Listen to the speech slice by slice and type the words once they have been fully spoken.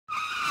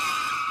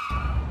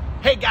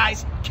Hey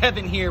guys,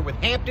 Kevin here with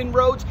Hampton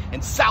Roads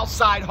and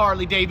Southside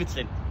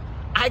Harley-Davidson.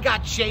 I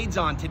got shades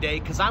on today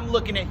because I'm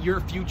looking at your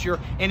future,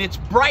 and it's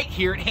bright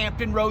here at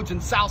Hampton Roads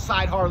and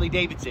Southside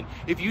Harley-Davidson.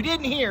 If you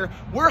didn't hear,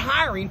 we're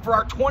hiring for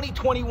our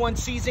 2021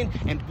 season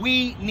and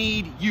we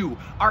need you.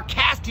 Our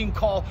casting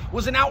call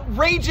was an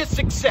outrageous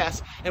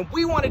success, and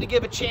we wanted to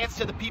give a chance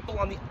to the people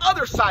on the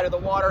other side of the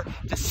water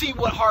to see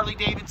what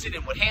Harley-Davidson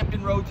and what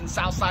Hampton Roads and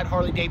Southside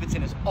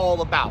Harley-Davidson is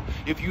all about.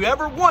 If you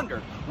ever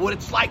wondered what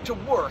it's like to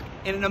work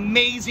in an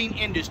amazing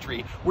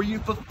industry where you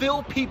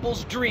fulfill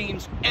people's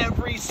dreams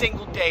every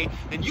single day,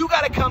 then you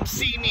got to come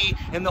see me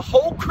and the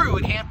whole crew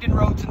at Hampton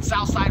Roads and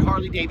Southside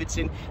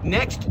Harley-Davidson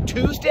next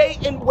Tuesday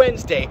and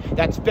Wednesday.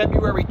 That's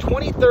February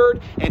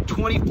 23rd and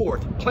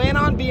 24th. Plan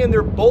on being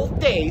there both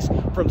days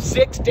from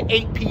 6 to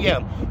 8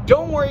 p.m.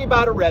 Don't worry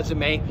about a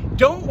resume.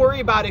 Don't worry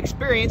about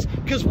experience,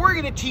 because we're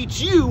going to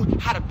teach you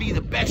how to be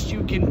the best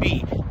you can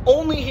be.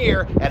 Only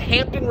here at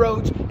Hampton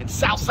Roads and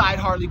Southside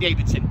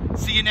Harley-Davidson.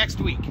 See you next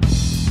week.